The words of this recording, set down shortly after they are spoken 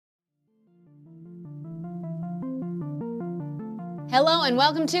Hello and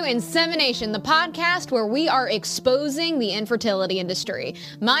welcome to Insemination, the podcast where we are exposing the infertility industry.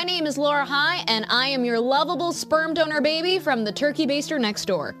 My name is Laura High, and I am your lovable sperm donor baby from the turkey baster next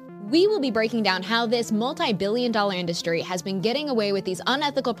door. We will be breaking down how this multi-billion-dollar industry has been getting away with these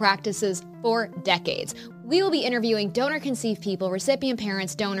unethical practices for decades. We will be interviewing donor-conceived people, recipient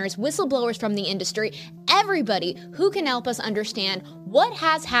parents, donors, whistleblowers from the industry, everybody who can help us understand what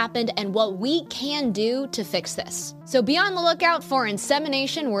has happened and what we can do to fix this. So be on the lookout for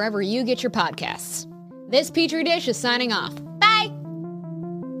Insemination wherever you get your podcasts. This Petri dish is signing off.